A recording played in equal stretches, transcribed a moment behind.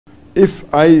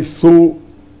if I sew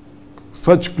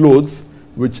such clothes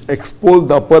which expose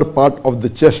the upper part of the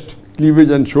chest, cleavage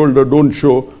and shoulder don't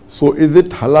show, so is it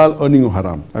halal earning or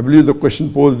haram? I believe the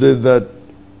question posed is that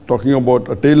talking about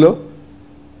a tailor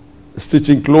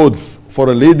stitching clothes for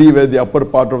a lady where the upper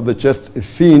part of the chest is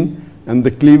seen and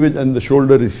the cleavage and the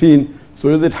shoulder is seen, so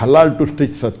is it halal to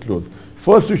stitch such clothes?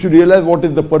 First you should realize what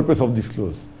is the purpose of these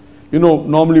clothes. You know,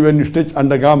 normally when you stitch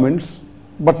undergarments,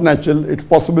 but natural, it's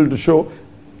possible to show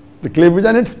the cleavage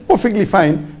and it's perfectly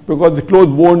fine because the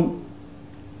clothes worn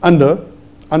under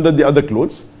the other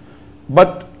clothes.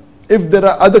 But if there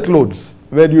are other clothes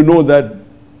where you know that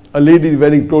a lady is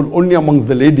wearing clothes only amongst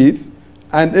the ladies,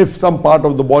 and if some part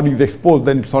of the body is exposed,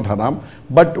 then it's not haram.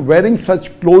 But wearing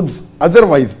such clothes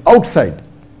otherwise outside,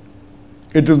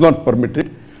 it is not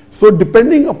permitted. So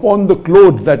depending upon the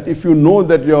clothes, that if you know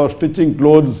that you are stitching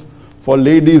clothes for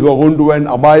ladies who are going to wear an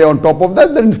abaya on top of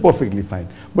that, then it's perfectly fine.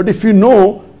 But if you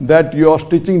know that you are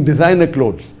stitching designer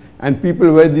clothes and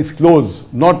people wear these clothes,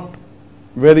 not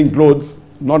wearing clothes,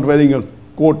 not wearing a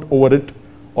coat over it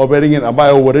or wearing an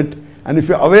abaya over it, and if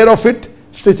you are aware of it,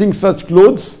 stitching such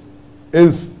clothes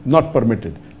is not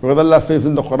permitted. Because Allah says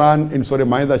in the Quran, in Surah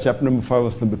Ma'idah, chapter number 5,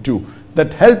 verse number 2,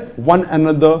 that help one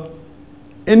another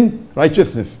in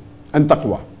righteousness and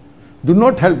taqwa. Do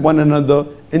not help one another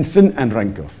in sin and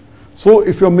rancor. So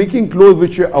if you're making clothes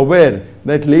which you're aware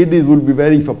that ladies would be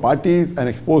wearing for parties and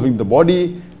exposing the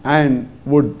body and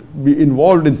would be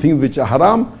involved in things which are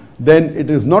haram, then it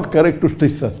is not correct to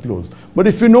stitch such clothes. But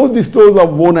if you know these clothes are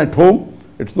worn at home,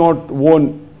 it's not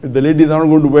worn, if the ladies are not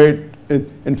going to wear it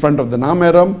in front of the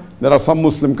non-mahram. There are some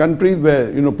Muslim countries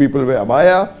where people wear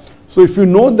abaya. So if you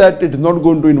know that it is not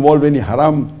going to involve any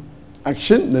haram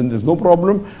action, then there's no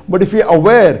problem. But if you're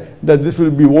aware that this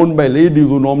will be worn by ladies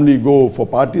who normally go for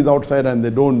parties outside and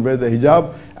they don't wear the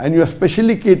hijab, and you are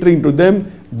specially catering to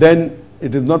them, then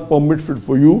it is not permitted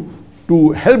for you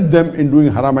to help them in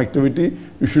doing haram activity.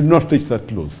 You should not stitch such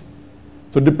clothes.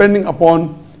 So depending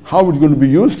upon how it's going to be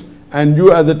used, and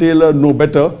you as a tailor know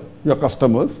better your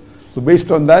customers, so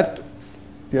based on that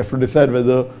you have to decide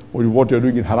whether what you're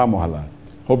doing is haram or halal.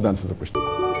 Hope that answers the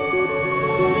question.